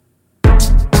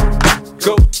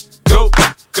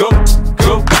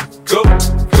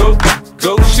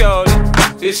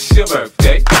it's your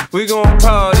birthday. We gon'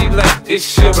 party like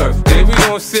it's your birthday. We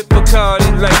gon' sip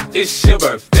Bacardi like it's your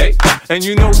birthday. And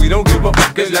you know we don't give up,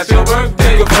 cause that's your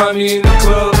birthday. You'll find me in the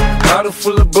club, bottle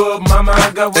full of bub. Mama,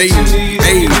 I got what you need.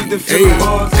 You need to feel the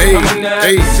buzz. I'm in the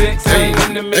having sex, I ain't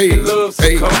in the making love.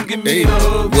 So come give me a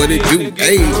hug. What it do?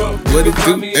 What it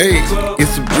do?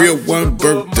 It's a real one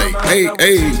birthday.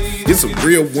 It's a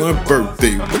real one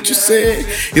birthday. What you said?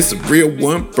 It's a real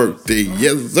one birthday.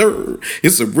 Yes, sir.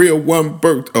 It's a real one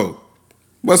birthday. Oh,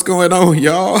 what's going on,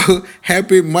 y'all?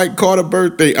 Happy Mike Carter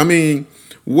birthday.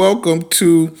 Welcome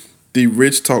to the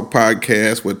Rich Talk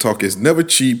Podcast, where talk is never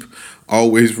cheap,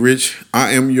 always rich.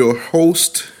 I am your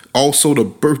host, also the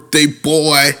birthday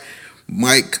boy,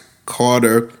 Mike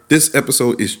Carter. This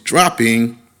episode is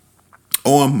dropping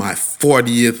on my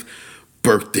 40th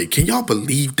birthday. Can y'all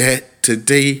believe that?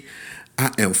 Today,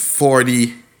 I am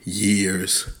 40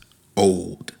 years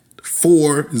old.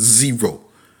 40.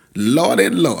 Lordy,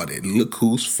 look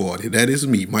who's 40. That is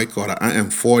me, Mike Carter. I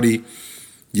am 40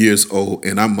 years old,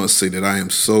 and I must say that I am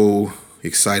so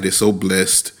excited, so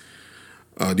blessed.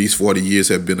 These 40 years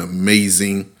have been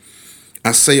amazing.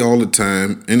 I say all the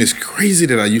time, and it's crazy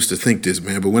that I used to think this,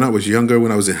 man, but when I was younger,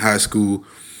 when I was in high school,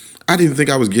 I didn't think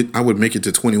I would make it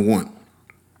to 21.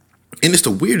 And it's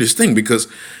the weirdest thing because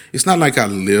it's not like I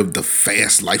lived a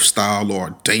fast lifestyle or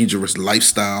a dangerous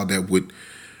lifestyle that would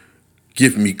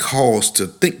give me cause to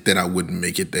think that I wouldn't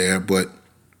make it there. But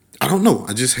I don't know.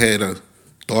 I just had a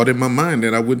thought in my mind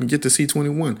that I wouldn't get to see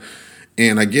 21.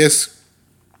 And I guess,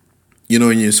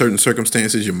 in certain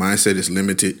circumstances, your mindset is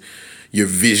limited. Your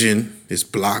vision is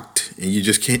blocked and you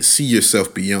just can't see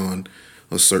yourself beyond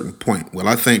a certain point. Well,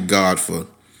 I thank God for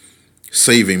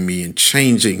saving me and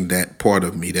changing that part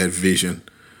of me, that vision,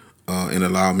 and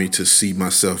allow me to see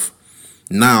myself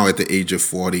now at the age of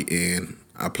 40. And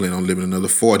I plan on living another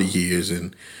 40 years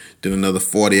and then another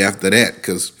 40 after that,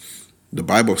 because the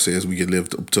Bible says we can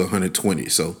live up to 120.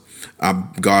 So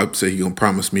God said He's going to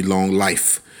promise me long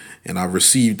life, and I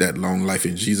received that long life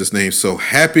in Jesus' name. So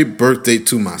happy birthday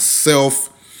to myself.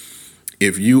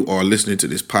 If you are listening to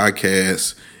this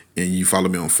podcast and you follow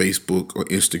me on Facebook or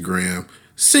Instagram,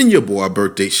 send your boy a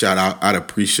birthday shout out. I'd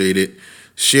appreciate it.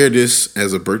 Share this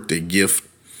as a birthday gift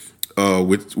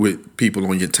with people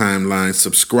on your timeline.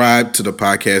 Subscribe to the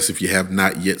podcast if you have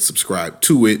not yet subscribed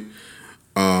to it.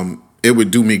 It would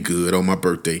do me good on my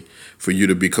birthday for you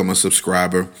to become a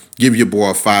subscriber. Give your boy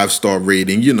a 5-star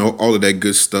rating, all of that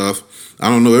good stuff. I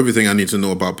don't know everything I need to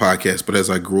know about podcasts, but as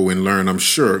I grow and learn, I'm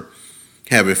sure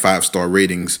having 5-star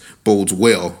ratings bodes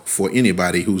well for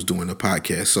anybody who's doing a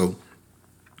podcast. So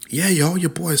yeah, y'all, your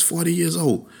boy is 40 years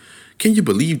old. Can you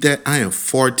believe that? I am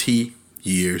 40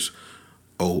 years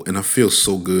old, and I feel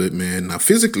so good, man. Now,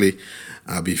 physically,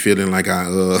 I be feeling like I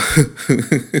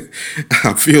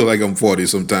feel like I'm 40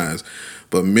 sometimes.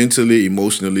 But mentally,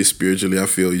 emotionally, spiritually, I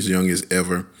feel as young as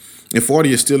ever. And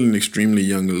 40 is still an extremely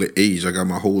young age. I got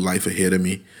my whole life ahead of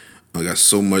me. I got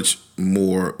so much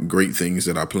more great things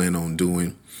that I plan on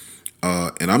doing.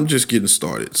 And I'm just getting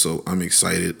started. So I'm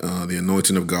excited. The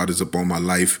anointing of God is upon my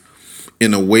life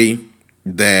in a way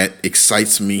that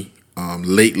excites me.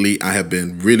 Lately, I have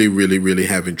been really, really, really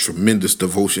having tremendous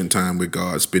devotion time with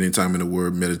God, spending time in the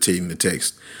Word, meditating the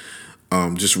text,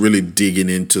 just really digging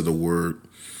into the Word,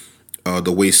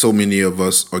 the way so many of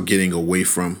us are getting away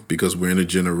from, because we're in a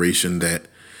generation that,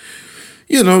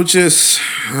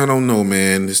 I don't know,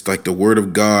 man. It's like the Word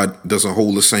of God doesn't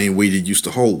hold the same weight it used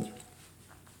to hold.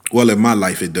 Well, in my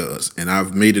life, it does. And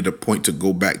I've made it a point to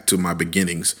go back to my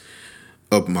beginnings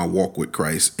of my walk with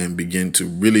Christ and begin to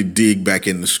really dig back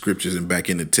in the scriptures and back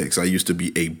in the text. I used to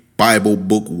be a Bible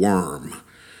book worm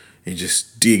and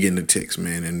just dig in the text,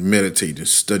 man, and meditate and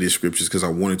study scriptures because I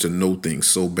wanted to know things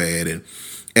so bad. And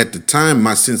at the time,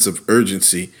 my sense of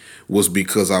urgency was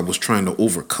because I was trying to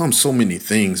overcome so many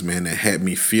things, man, that had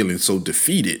me feeling so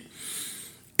defeated.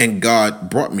 And God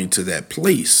brought me to that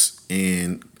place.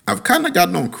 And I've kind of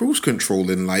gotten on cruise control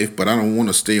in life, but I don't want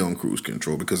to stay on cruise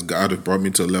control because God has brought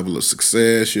me to a level of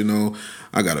success.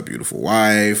 I got a beautiful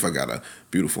wife. I got a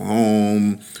beautiful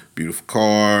home, beautiful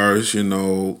cars,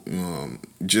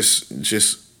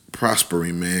 just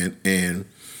prospering, man. And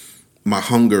my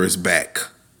hunger is back.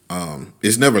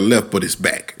 It's never left, but it's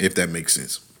back, if that makes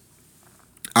sense.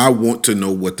 I want to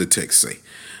know what the text say.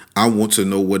 I want to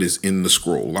know what is in the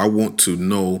scroll. I want to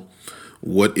know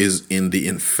what is in the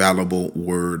infallible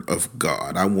word of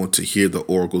God. I want to hear the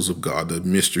oracles of God, the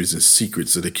mysteries and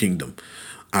secrets of the kingdom.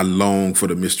 I long for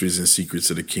the mysteries and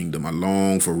secrets of the kingdom. I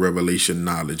long for revelation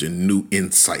knowledge and new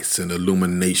insights and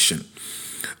illumination.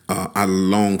 I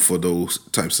long for those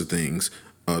types of things,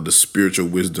 the spiritual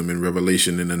wisdom and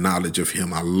revelation and the knowledge of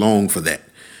him. I long for that.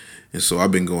 And so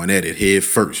I've been going at it head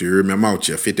first. You heard me? I'm out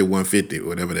here, 5150,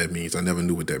 whatever that means. I never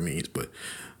knew what that means, but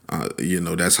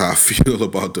that's how I feel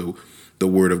about the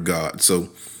word of God. So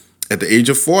at the age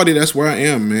of 40, that's where I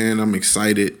am, man. I'm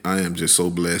excited. I am just so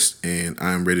blessed, and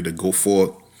I am ready to go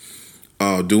forth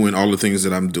doing all the things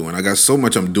that I'm doing. I got so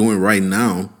much I'm doing right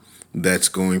now that's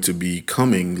going to be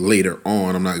coming later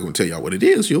on. I'm not going to tell y'all what it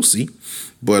is. You'll see.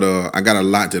 But I got a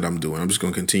lot that I'm doing. I'm just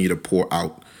going to continue to pour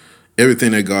out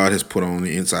everything that God has put on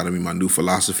the inside of me. My new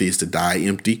philosophy is to die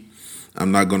empty.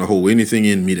 I'm not going to hold anything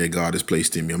in me that God has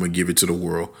placed in me. I'm going to give it to the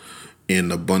world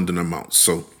in abundant amounts.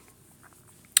 So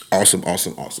awesome.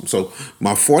 So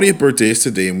my 40th birthday is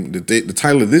today. The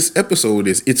title of this episode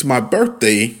is It's My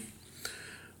Birthday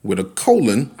with a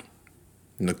colon.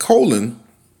 And the colon,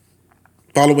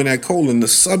 following that colon, the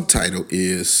subtitle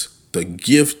is The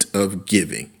Gift of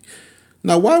Giving.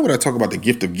 Now, why would I talk about the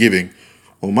gift of giving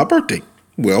on my birthday?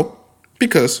 Well,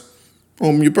 because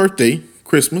on your birthday,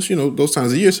 Christmas, those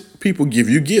times of years, people give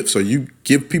you gifts, or you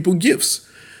give people gifts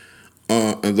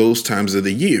in those times of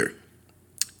the year.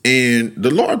 And the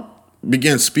Lord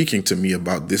began speaking to me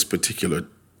about this particular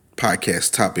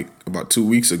podcast topic about 2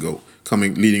 weeks ago,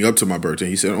 leading up to my birthday.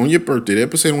 He said, on your birthday, the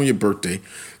episode on your birthday,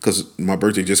 because my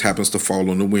birthday just happens to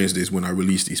fall on the Wednesdays when I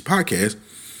release these podcasts.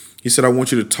 He said, I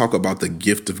want you to talk about the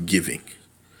gift of giving.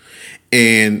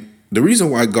 And the reason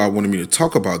why God wanted me to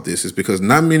talk about this is because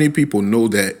not many people know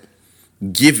that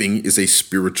giving is a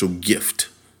spiritual gift.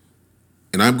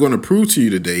 And I'm going to prove to you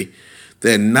today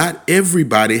that not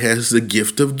everybody has the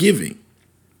gift of giving.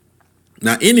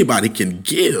 Now, anybody can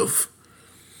give,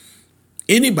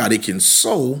 anybody can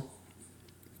sow,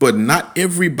 but not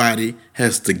everybody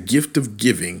has the gift of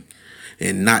giving,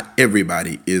 and not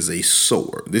everybody is a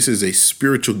sower. This is a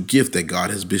spiritual gift that God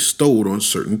has bestowed on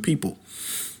certain people.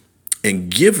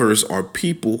 And givers are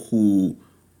people who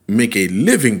make a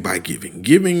living by giving.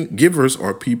 Givers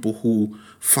are people who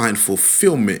find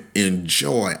fulfillment and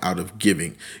joy out of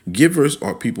giving. Givers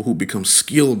are people who become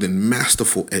skilled and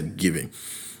masterful at giving.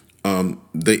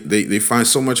 They find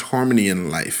so much harmony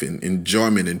in life and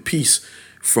enjoyment and peace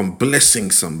from blessing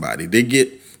somebody. They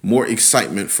get more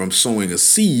excitement from sowing a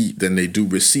seed than they do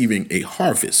receiving a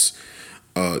harvest.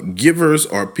 Givers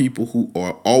are people who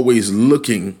are always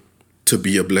looking to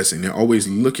be a blessing. They're always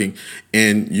looking,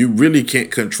 and you really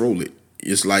can't control it.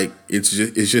 It's like it's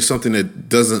just something that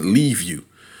doesn't leave you.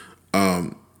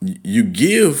 You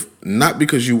give not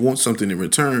because you want something in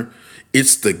return.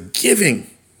 It's the giving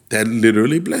that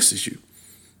literally blesses you.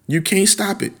 You can't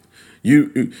stop it.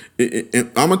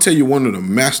 I'm gonna tell you one of the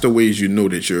master ways you know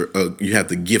that you have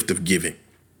the gift of giving.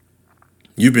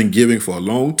 You've been giving for a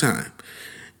long time,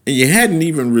 and you hadn't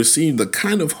even received the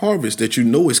kind of harvest that you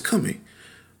know is coming.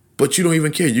 But you don't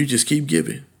even care. You just keep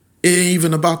giving. It ain't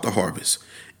even about the harvest.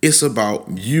 It's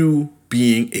about you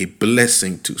being a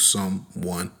blessing to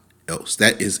someone else.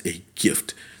 That is a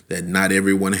gift that not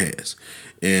everyone has.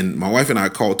 And my wife and I are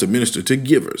called to minister to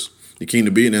givers. The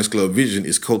Kingdom Billionaires Club vision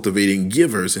is cultivating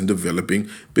givers and developing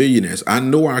billionaires. I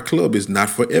know our club is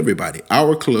not for everybody.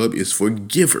 Our club is for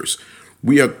givers.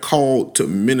 We are called to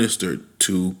minister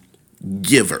to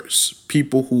givers,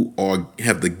 people who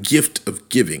have the gift of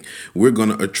giving. We're going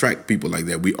to attract people like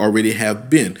that. We already have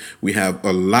been. We have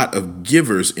a lot of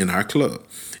givers in our club,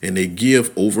 and they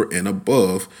give over and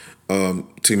above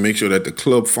to make sure that the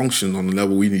club functions on the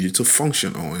level we need it to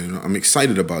function on. And I'm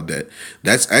excited about that.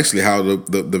 That's actually how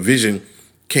the vision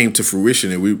came to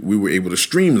fruition, and we were able to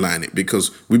streamline it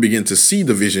because we began to see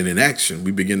the vision in action.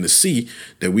 We began to see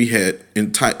that we had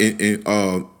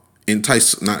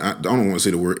entice, I don't want to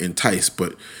say the word entice,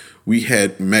 but we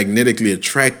had magnetically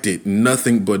attracted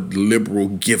nothing but liberal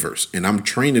givers. And I'm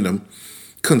training them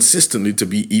consistently to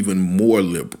be even more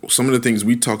liberal. Some of the things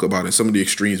we talk about and some of the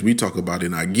extremes we talk about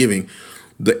in our giving,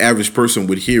 the average person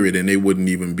would hear it and they wouldn't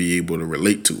even be able to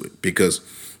relate to it because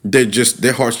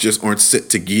their hearts just aren't set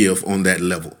to give on that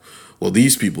level. Well,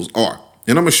 these people's are.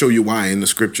 And I'm going to show you why in the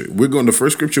scripture. The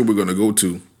first scripture we're going to go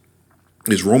to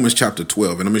is Romans chapter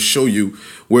 12. And I'm going to show you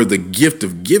where the gift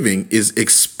of giving is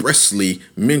expressly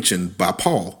mentioned by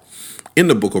Paul in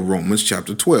the book of Romans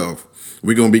chapter 12.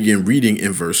 We're going to begin reading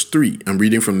in verse 3. I'm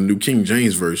reading from the New King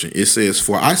James Version. It says,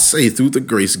 "For I say through the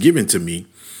grace given to me,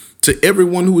 to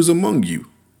everyone who is among you,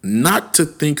 not to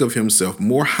think of himself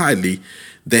more highly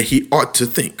than he ought to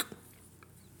think,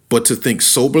 but to think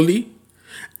soberly,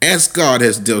 as God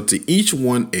has dealt to each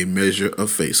one a measure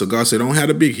of faith." So God said, don't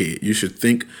have a big head. You should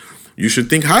think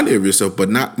highly of yourself, but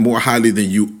not more highly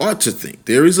than you ought to think.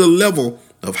 There is a level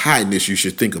of highness you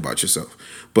should think about yourself,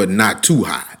 but not too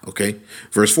high, okay?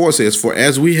 Verse 4 says, "For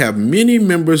as we have many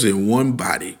members in one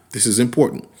body," this is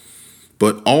important,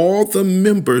 "but all the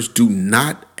members do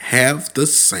not have the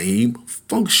same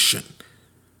function.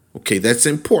 Okay, that's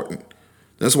important.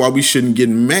 That's why we shouldn't get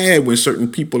mad when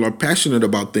certain people are passionate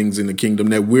about things in the kingdom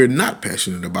that we're not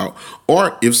passionate about,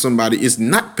 or if somebody is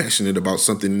not passionate about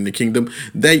something in the kingdom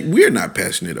that we're not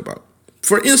passionate about.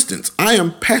 For instance, I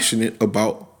am passionate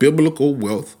about biblical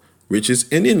wealth,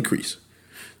 riches, and increase.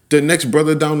 The next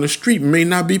brother down the street may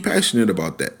not be passionate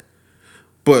about that,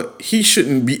 but he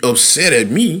shouldn't be upset at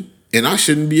me, and I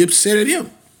shouldn't be upset at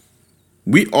him.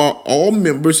 We are all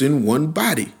members in one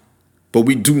body, but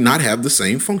we do not have the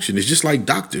same function. It's just like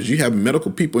doctors. You have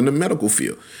medical people in the medical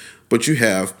field, but you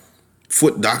have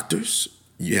foot doctors,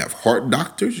 you have heart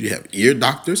doctors, you have ear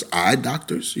doctors, eye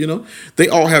doctors, They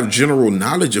all have general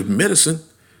knowledge of medicine,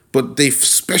 but they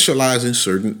specialize in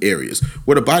certain areas.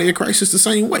 Well, the body of Christ is the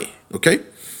same way, okay?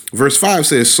 Verse 5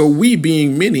 says, so we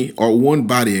being many are one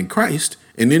body in Christ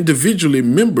and individually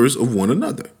members of one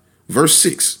another. Verse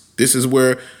 6, this is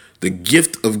where the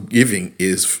gift of giving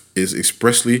is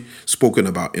expressly spoken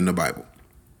about in the Bible.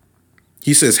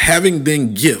 He says, having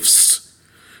then gifts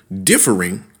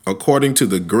differing according to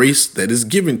the grace that is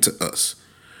given to us,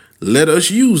 let us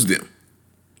use them.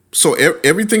 So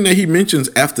everything that he mentions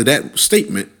after that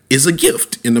statement is a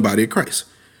gift in the body of Christ.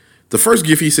 The first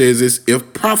gift he says is,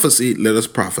 if prophecy, let us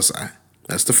prophesy.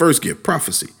 That's the first gift,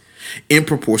 prophecy, in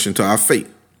proportion to our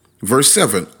faith. Verse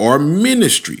 7, or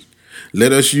ministry.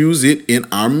 Let us use it in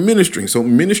our ministering. So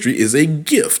ministry is a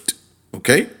gift,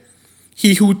 okay?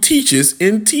 He who teaches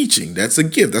in teaching, that's a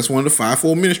gift. That's one of the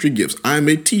fivefold ministry gifts. I'm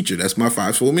a teacher. That's my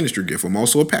fivefold ministry gift. I'm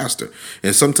also a pastor.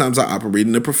 And sometimes I operate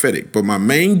in the prophetic. But my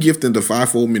main gift in the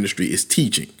fivefold ministry is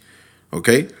teaching,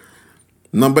 okay?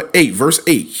 Number 8, verse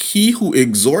 8, he who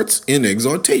exhorts in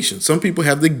exhortation. Some people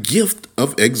have the gift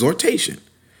of exhortation.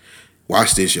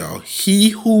 Watch this, y'all. He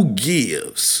who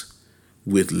gives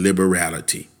with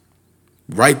liberality.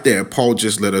 Right there, Paul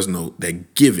just let us know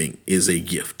that giving is a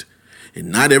gift.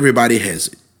 And not everybody has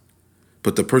it.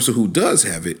 But the person who does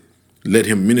have it, let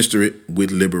him minister it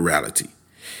with liberality.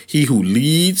 He who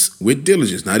leads with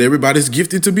diligence. Not everybody's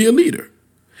gifted to be a leader.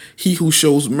 He who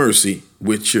shows mercy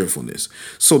with cheerfulness.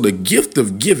 So the gift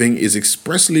of giving is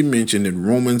expressly mentioned in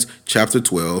Romans chapter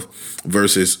 12,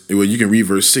 you can read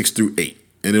verse 6 through 8.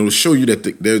 And it will show you that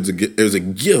there's a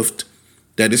gift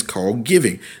that is called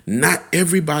giving. Not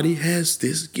everybody has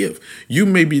this gift. You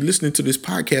may be listening to this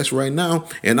podcast right now,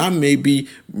 and I may be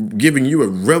giving you a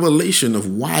revelation of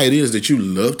why it is that you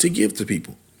love to give to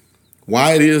people.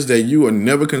 Why it is that you are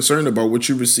never concerned about what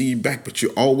you receive back, but you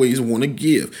always want to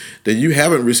give. That you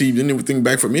haven't received anything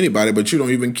back from anybody, but you don't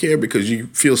even care because you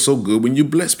feel so good when you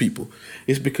bless people.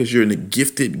 It's because you're a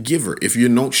gifted giver. If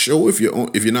you don't show, if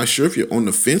you're not sure, if you're on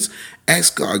the fence,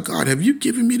 ask God, have you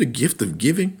given me the gift of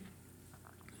giving?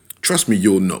 Trust me,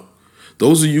 you'll know.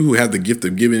 Those of you who have the gift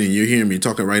of giving and you're hearing me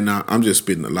talking right now, I'm just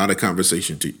spitting a lot of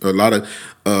confirmation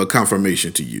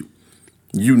to you.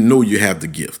 You know you have the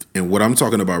gift. And what I'm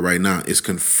talking about right now is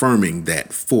confirming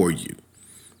that for you.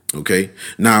 Okay.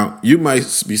 Now, you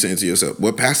might be saying to yourself,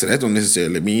 well, Pastor, that don't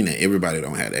necessarily mean that everybody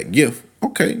don't have that gift.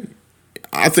 Okay.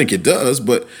 I think it does,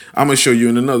 but I'm going to show you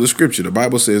in another scripture. The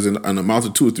Bible says in the mouth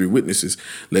of 2 or 3 witnesses,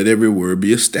 let every word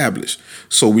be established.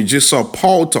 So we just saw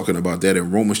Paul talking about that in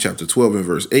Romans chapter 12 and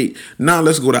verse 8. Now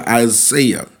let's go to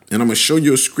Isaiah, and I'm going to show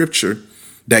you a scripture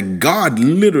that God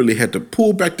literally had to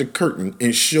pull back the curtain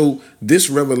and show this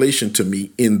revelation to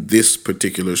me in this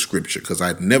particular scripture, because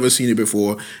I'd never seen it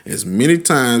before as many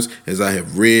times as I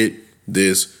have read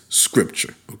this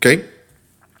scripture. Okay.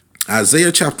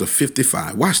 Isaiah chapter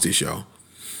 55. Watch this, y'all.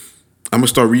 I'm going to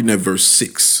start reading at verse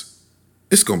 6.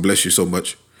 It's going to bless you so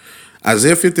much.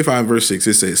 Isaiah 55 verse 6,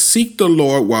 it says, seek the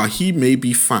Lord while he may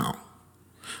be found.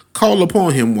 Call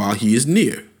upon him while he is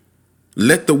near.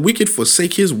 Let the wicked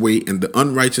forsake his way and the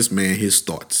unrighteous man his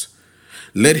thoughts.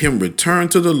 Let him return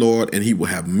to the Lord, and he will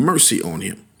have mercy on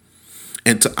him.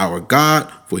 And to our God,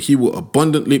 for he will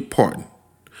abundantly pardon.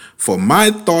 For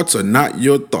my thoughts are not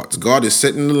your thoughts. God is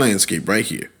setting the landscape right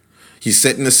here. He's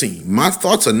setting the scene. My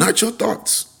thoughts are not your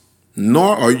thoughts,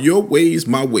 nor are your ways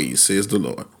my ways, says the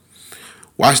Lord.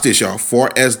 Watch this, y'all. For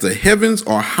as the heavens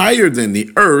are higher than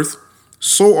the earth,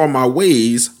 so are my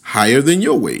ways higher than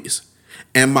your ways,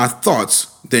 and my thoughts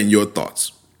than your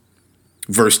thoughts.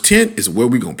 Verse 10 is where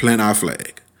we're going to plant our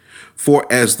flag. For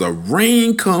as the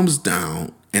rain comes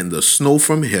down and the snow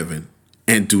from heaven,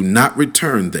 and do not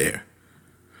return there,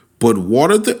 but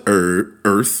water the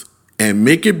earth and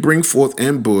make it bring forth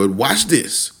and bud, watch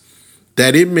this,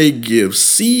 that it may give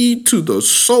seed to the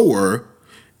sower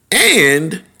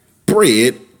and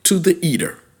bread to the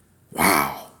eater.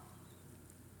 Wow.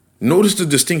 Notice the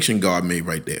distinction God made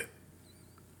right there.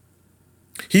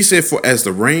 He said, for as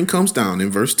the rain comes down in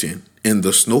verse 10 and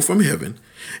the snow from heaven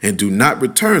and do not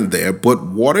return there, but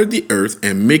water the earth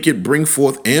and make it bring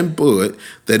forth and bud,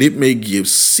 that it may give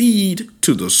seed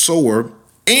to the sower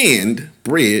and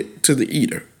bread to the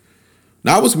eater.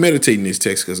 Now, I was meditating this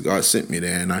text because God sent me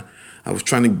there, and I was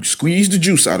trying to squeeze the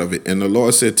juice out of it. And the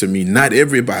Lord said to me, not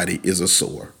everybody is a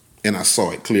sower. And I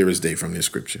saw it clear as day from this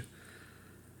scripture.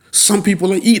 Some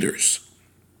people are eaters.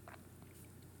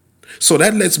 So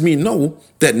that lets me know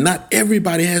that not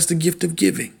everybody has the gift of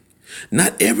giving.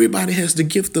 Not everybody has the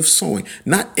gift of sowing.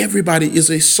 Not everybody is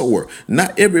a sower.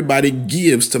 Not everybody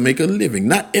gives to make a living.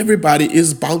 Not everybody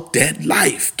is about that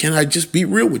life. Can I just be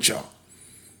real with y'all?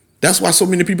 That's why so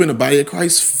many people in the body of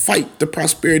Christ fight the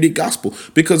prosperity gospel,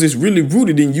 because it's really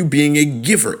rooted in you being a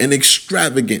giver, an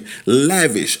extravagant,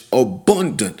 lavish,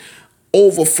 abundant,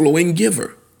 overflowing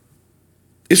giver.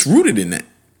 It's rooted in that.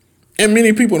 And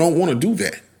many people don't want to do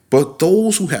that. But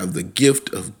those who have the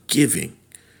gift of giving,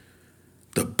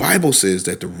 the Bible says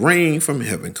that the rain from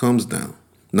heaven comes down.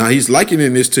 Now, he's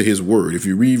likening this to his word. If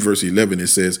you read verse 11, it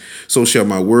says, so shall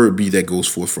my word be that goes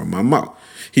forth from my mouth.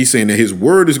 He's saying that his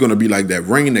word is going to be like that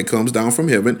rain that comes down from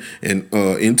heaven and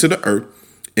into the earth,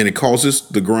 and it causes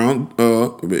the ground,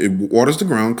 it waters the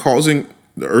ground, causing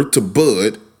the earth to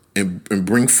bud and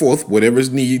bring forth whatever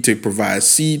is needed to provide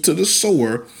seed to the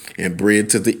sower and bread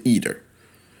to the eater.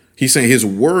 He's saying his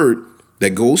word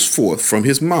that goes forth from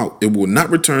his mouth, it will not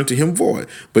return to him void,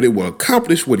 but it will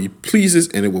accomplish what he pleases,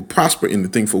 and it will prosper in the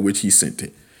thing for which he sent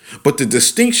it. But the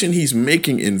distinction he's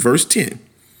making in verse 10,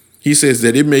 he says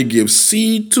that it may give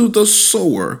seed to the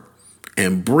sower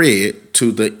and bread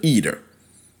to the eater.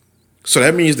 So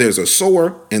that means there's a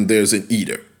sower and there's an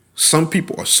eater. Some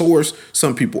people are sowers,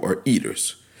 some people are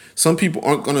eaters. Some people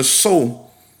aren't going to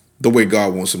sow the way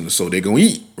God wants them to sow. They're going to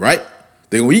eat, right?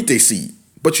 They're going to eat their seed.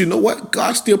 But you know what?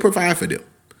 God still provides for them.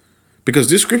 Because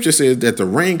this scripture says that the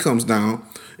rain comes down,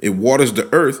 it waters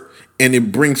the earth, and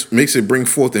it makes it bring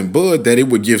forth in bud, that it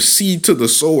would give seed to the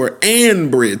sower and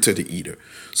bread to the eater.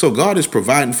 So God is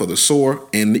providing for the sower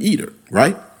and the eater,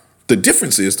 right? The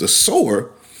difference is the sower,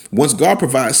 once God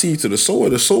provides seed to the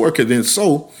sower can then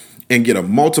sow and get a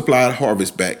multiplied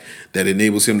harvest back that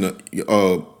enables him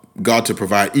to God to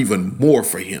provide even more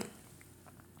for him.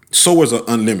 Sowers are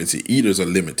unlimited, eaters are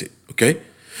limited, okay?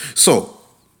 So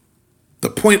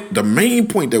the main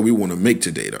point that we want to make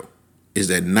today, though, is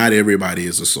that not everybody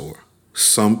is a sower.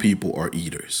 Some people are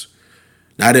eaters.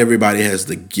 Not everybody has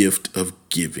the gift of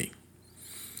giving.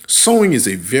 Sowing is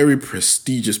a very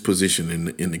prestigious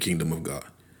position in the kingdom of God.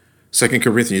 2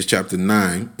 Corinthians chapter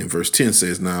 9 and verse 10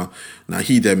 says, Now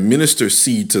he that ministers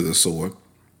seed to the sower,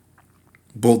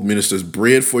 both ministers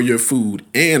bread for your food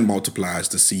and multiplies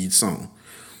the seed sown,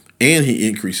 and he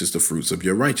increases the fruits of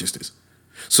your righteousness.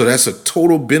 So that's a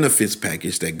total benefits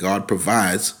package that God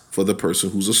provides for the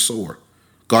person who's a sower.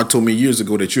 God told me years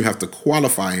ago that you have to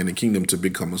qualify in the kingdom to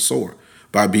become a sower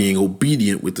by being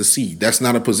obedient with the seed. That's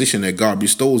not a position that God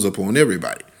bestows upon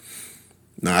everybody.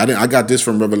 Now, I got this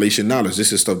from Revelation knowledge.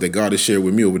 This is stuff that God has shared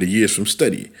with me over the years from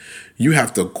studying. You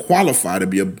have to qualify to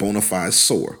be a bona fide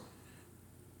sower.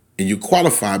 And you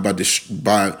qualify by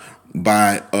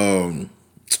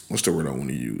what's the word I want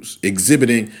to use?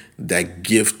 Exhibiting that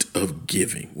gift of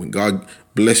giving. When God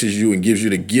blesses you and gives you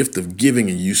the gift of giving,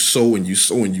 and you sow and you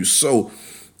sow and you sow,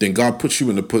 then God puts you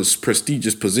in a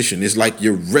prestigious position. It's like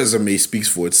your resume speaks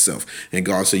for itself. And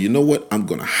God said, you know what? I'm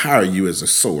going to hire you as a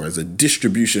sower, as a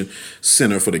distribution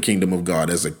center for the kingdom of God,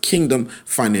 as a kingdom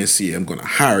financier. I'm going to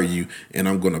hire you, and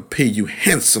I'm going to pay you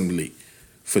handsomely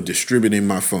for distributing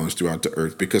my funds throughout the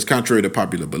earth. Because contrary to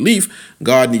popular belief,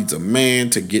 God needs a man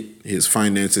to get his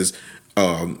finances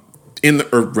in the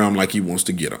earth realm like he wants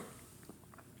to get them.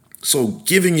 So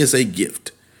giving is a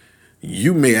gift.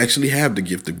 You may actually have the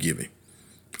gift of giving.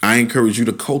 I encourage you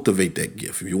to cultivate that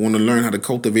gift. If you want to learn how to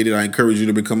cultivate it, I encourage you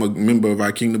to become a member of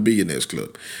our Kingdom Billionaires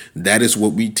Club. That is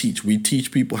what we teach. We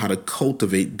teach people how to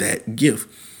cultivate that gift.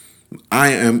 I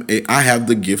have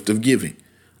the gift of giving.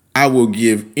 I will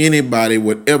give anybody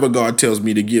whatever God tells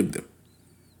me to give them.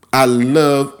 I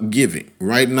love giving.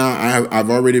 Right now, I've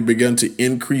already begun to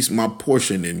increase my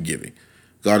portion in giving.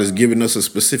 God has given us a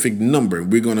specific number.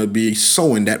 We're going to be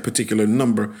sowing that particular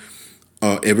number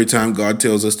every time God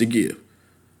tells us to give.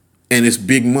 And it's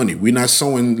big money. We're not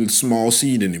sowing small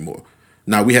seed anymore.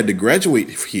 Now, we had to graduate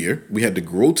here. We had to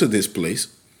grow to this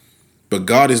place. But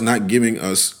God is not giving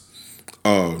us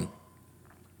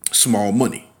small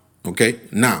money. Okay.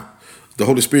 Now, the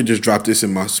Holy Spirit just dropped this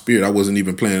in my spirit. I wasn't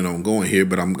even planning on going here,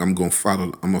 but I'm going to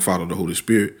follow the Holy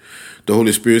Spirit. The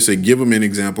Holy Spirit said, give them an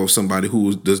example of somebody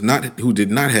who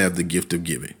did not have the gift of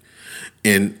giving.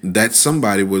 And that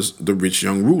somebody was the rich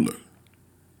young ruler.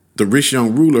 The rich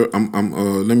young ruler.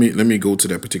 Let me go to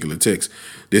that particular text.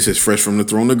 This is fresh from the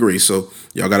throne of grace, so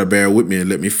y'all gotta bear with me and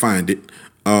let me find it.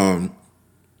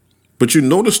 But you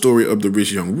know the story of the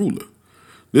rich young ruler.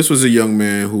 This was a young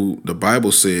man who the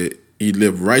Bible said he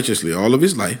lived righteously all of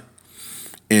his life,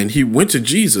 and he went to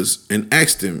Jesus and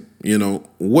asked him,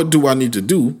 what do I need to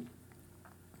do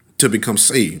to become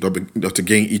saved or to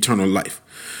gain eternal life?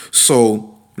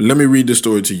 So let me read the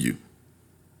story to you.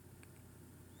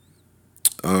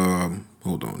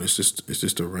 Hold on. Is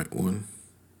this the right one?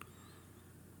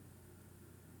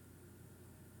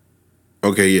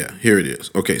 Okay, yeah, here it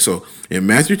is. Okay, so in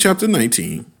Matthew chapter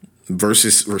 19, verse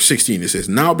 16, it says,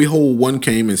 "Now behold, one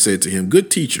came and said to him,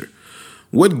 'Good teacher,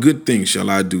 what good thing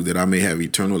shall I do that I may have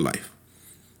eternal life?'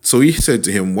 So he said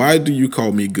to him, 'Why do you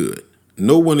call me good?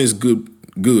 No one is good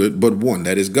but one,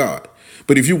 that is God.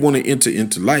 But if you want to enter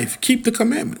into life, keep the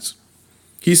commandments.'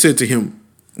 He said to him,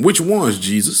 'Which ones,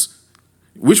 Jesus?'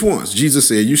 Which ones? Jesus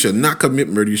said, 'You shall not commit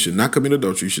murder, you should not commit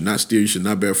adultery, you should not steal, you should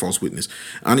not bear false witness.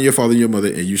 Honor your father and your mother,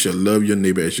 and you shall love your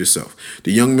neighbor as yourself.'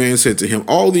 The young man said to him,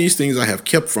 'All these things I have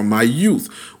kept from my youth.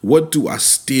 What do I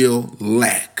still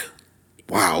lack?'"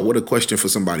 Wow, what a question for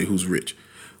somebody who's rich.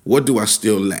 What do I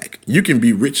still lack? You can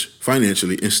be rich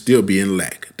financially and still be in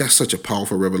lack. That's such a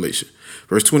powerful revelation.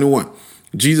 Verse 21,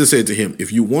 Jesus said to him,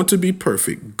 "If you want to be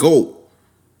perfect, go,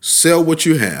 sell what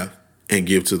you have and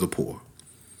give to the poor,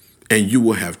 and you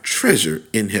will have treasure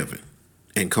in heaven,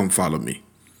 and come follow me."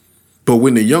 But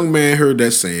when the young man heard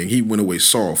that saying, he went away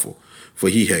sorrowful, for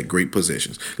he had great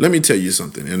possessions. Let me tell you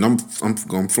something, and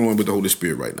I'm flowing with the Holy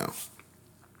Spirit right now.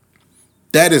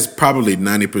 That is probably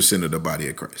 90% of the body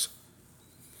of Christ.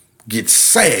 Get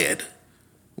sad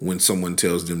when someone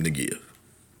tells them to give.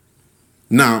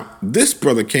 Now, this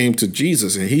brother came to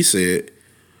Jesus and he said,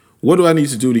 "What do I need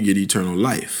to do to get eternal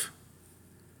life?"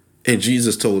 And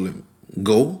Jesus told him,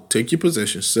 "Go, take your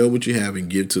possessions, sell what you have, and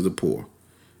give to the poor,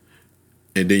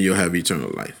 and then you'll have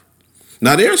eternal life."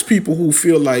 Now, there's people who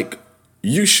feel like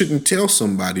you shouldn't tell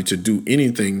somebody to do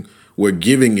anything where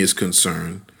giving is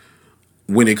concerned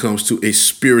when it comes to a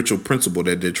spiritual principle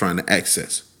that they're trying to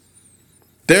access.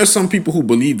 There are some people who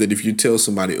believe that if you tell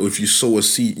somebody, or if you sow a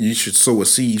seed, you should sow a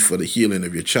seed for the healing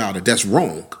of your child, that that's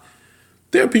wrong.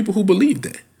 There are people who believe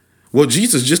that. Well,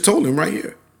 Jesus just told him right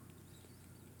here.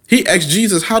 He asked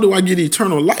Jesus, "How do I get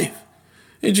eternal life?"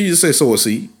 And Jesus said, "Sow a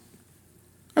seed."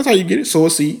 That's how you get it. Sow a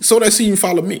seed. Sow that seed and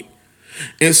follow me.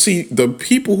 And see, the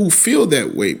people who feel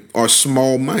that way are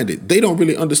small-minded. They don't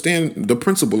really understand the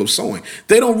principle of sowing.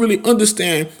 They don't really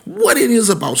understand what it is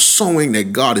about sowing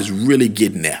that God is really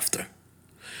getting after.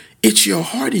 It's your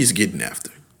heart he's getting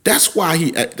after. That's why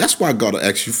God will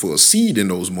ask you for a seed in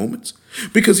those moments,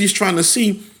 because he's trying to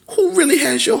see who really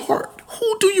has your heart.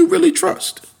 Who do you really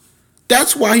trust?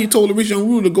 That's why he told the rich young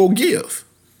ruler to go give,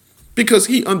 because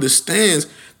he understands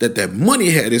that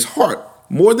money had his heart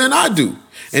more than I do.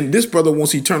 And this brother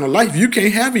wants eternal life. You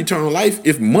can't have eternal life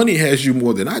if money has you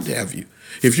more than I have you.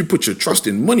 If you put your trust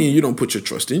in money and you don't put your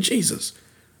trust in Jesus.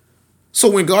 So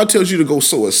when God tells you to go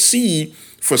sow a seed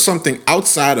for something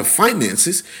outside of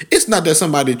finances, it's not that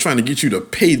somebody trying to get you to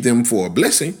pay them for a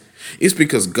blessing. It's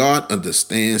because God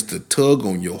understands the tug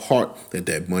on your heart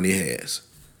that money has.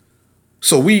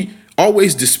 So we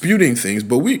always disputing things,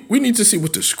 but we need to see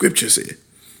what the scripture said.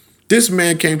 This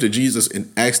man came to Jesus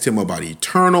and asked him about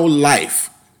eternal life.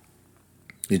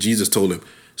 And Jesus told him,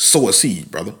 "Sow a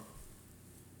seed, brother.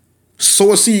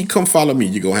 Sow a seed, come follow me,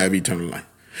 you're going to have eternal life."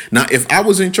 Now, if I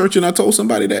was in church and I told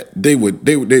somebody that,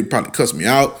 they'd probably cuss me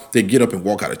out. They'd get up and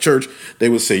walk out of church. They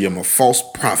would say, "I'm a false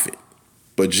prophet."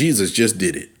 But Jesus just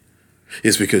did it.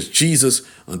 It's because Jesus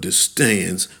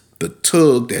understands the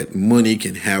tug that money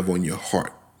can have on your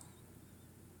heart.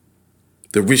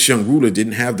 The rich young ruler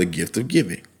didn't have the gift of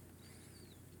giving.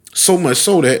 So much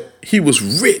so that he was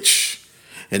rich.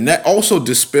 And that also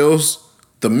dispels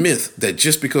the myth that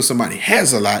just because somebody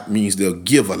has a lot means they'll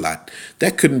give a lot.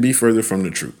 That couldn't be further from the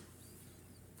truth.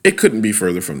 It couldn't be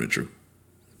further from the truth.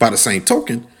 By the same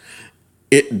token,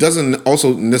 it doesn't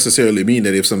also necessarily mean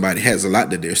that if somebody has a lot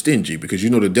that they're stingy, because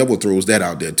the devil throws that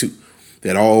out there too,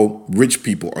 that all rich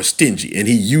people are stingy. And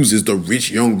he uses the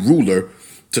rich young ruler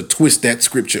to twist that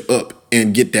scripture up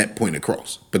and get that point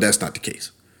across. But that's not the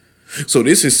case. So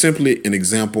this is simply an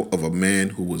example of a man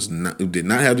who did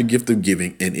not have the gift of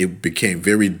giving, and it became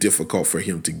very difficult for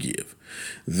him to give.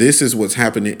 This is what's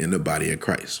happening in the body of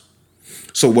Christ.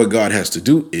 So what God has to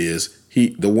do is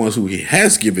the ones who he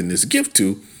has given this gift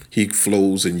to, he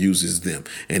flows and uses them,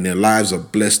 and their lives are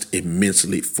blessed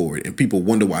immensely for it. And people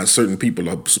wonder why certain people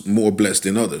are more blessed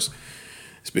than others.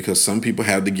 It's because some people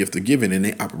have the gift of giving and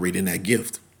they operate in that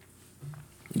gift.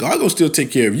 God gonna still take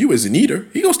care of you as an eater.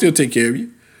 He gonna still take care of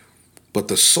you. But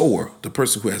the sower, the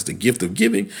person who has the gift of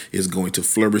giving, is going to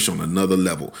flourish on another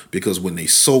level, because when they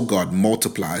sow, God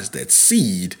multiplies that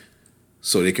seed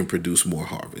so they can produce more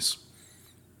harvest.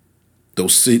 When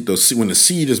the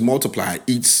seed is multiplied,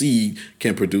 each seed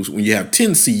can produce. When you have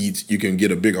 10 seeds, you can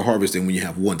get a bigger harvest than when you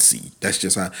have one seed. That's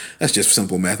just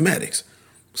simple mathematics.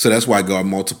 So that's why God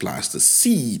multiplies the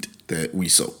seed that we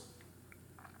sow.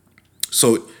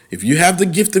 So if you have the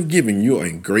gift of giving, you are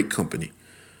in great company.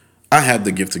 I have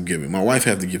the gift of giving. My wife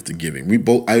has the gift of giving.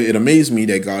 It amazed me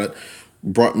that God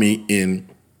brought me in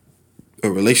a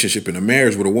relationship, in a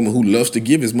marriage with a woman who loves to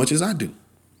give as much as I do.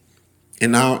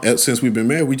 And now, since we've been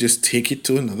married, we just take it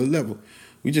to another level.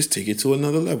 We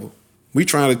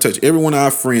trying to touch every one of our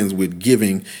friends with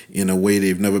giving in a way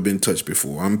they've never been touched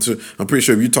before. I'm pretty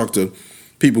sure if you talk to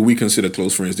people we consider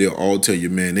close friends, they'll all tell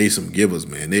you, man, they some givers,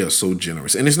 man. They are so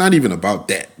generous. And it's not even about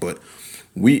that, but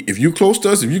if you close to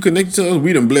us, if you connect to us,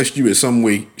 we done blessed you in some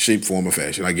way, shape, form, or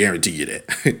fashion. I guarantee you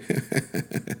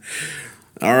that.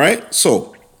 All right.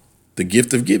 So the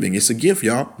gift of giving, it's a gift,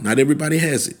 y'all. Not everybody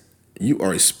has it. You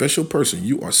are a special person.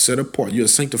 You are set apart. You are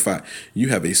sanctified. You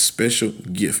have a special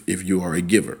gift if you are a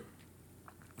giver,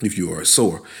 if you are a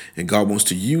sower, and God wants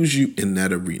to use you in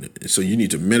that arena. And so you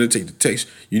need to meditate the text.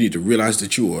 You need to realize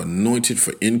that you are anointed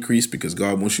for increase, because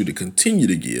God wants you to continue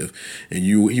to give, and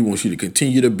He wants you to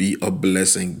continue to be a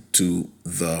blessing to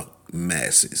the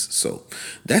masses. So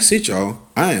that's it, y'all.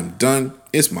 I am done.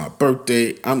 It's my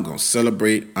birthday. I'm going to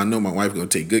celebrate. I know my wife going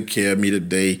to take good care of me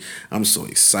today. I'm so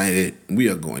excited. We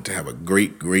are going to have a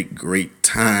great, great, great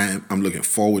time. I'm looking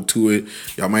forward to it.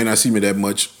 Y'all might not see me that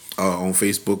much on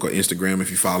Facebook or Instagram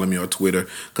if you follow me on Twitter,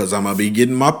 because I'm going to be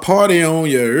getting my party on.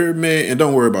 You heard me? And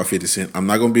don't worry about 50 Cent. I'm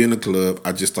not going to be in the club.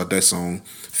 I just thought that song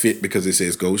fit because it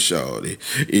says, "Go Shawty,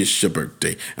 it's your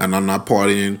birthday." And I'm not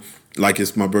partying like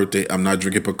it's my birthday. I'm not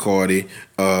drinking Bacardi.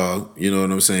 You know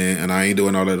what I'm saying? And I ain't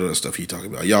doing all that other stuff he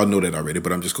talking about. Y'all know that already,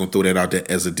 but I'm just going to throw that out there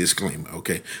as a disclaimer,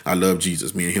 okay? I love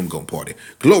Jesus. Me and him going to party.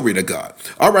 Glory to God.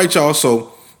 All right, y'all.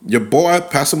 So your boy,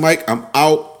 Pastor Mike, I'm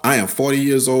out. I am 40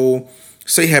 years old.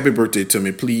 Say happy birthday to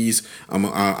me, please.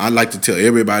 I like to tell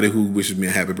everybody who wishes me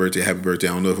a happy birthday. I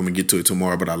don't know if I'm going to get to it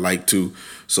tomorrow, but I like to.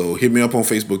 So hit me up on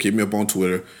Facebook. Hit me up on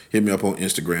Twitter. Hit me up on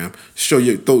Instagram.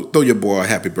 Throw your boy a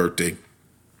happy birthday.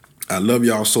 I love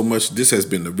y'all so much. This has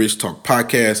been the Rich Talk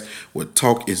Podcast, where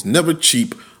talk is never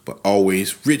cheap, but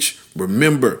always rich.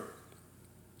 Remember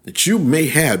that you may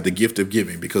have the gift of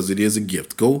giving, because it is a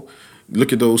gift. Go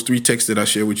look at those 3 texts that I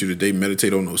shared with you today.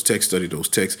 Meditate on those texts, study those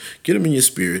texts, get them in your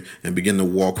spirit, and begin to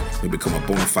walk and become a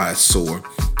bona fide sower,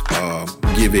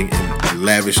 giving and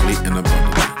lavishly and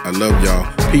abundantly. I love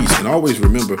y'all. Peace. And always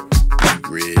remember, be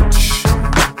rich.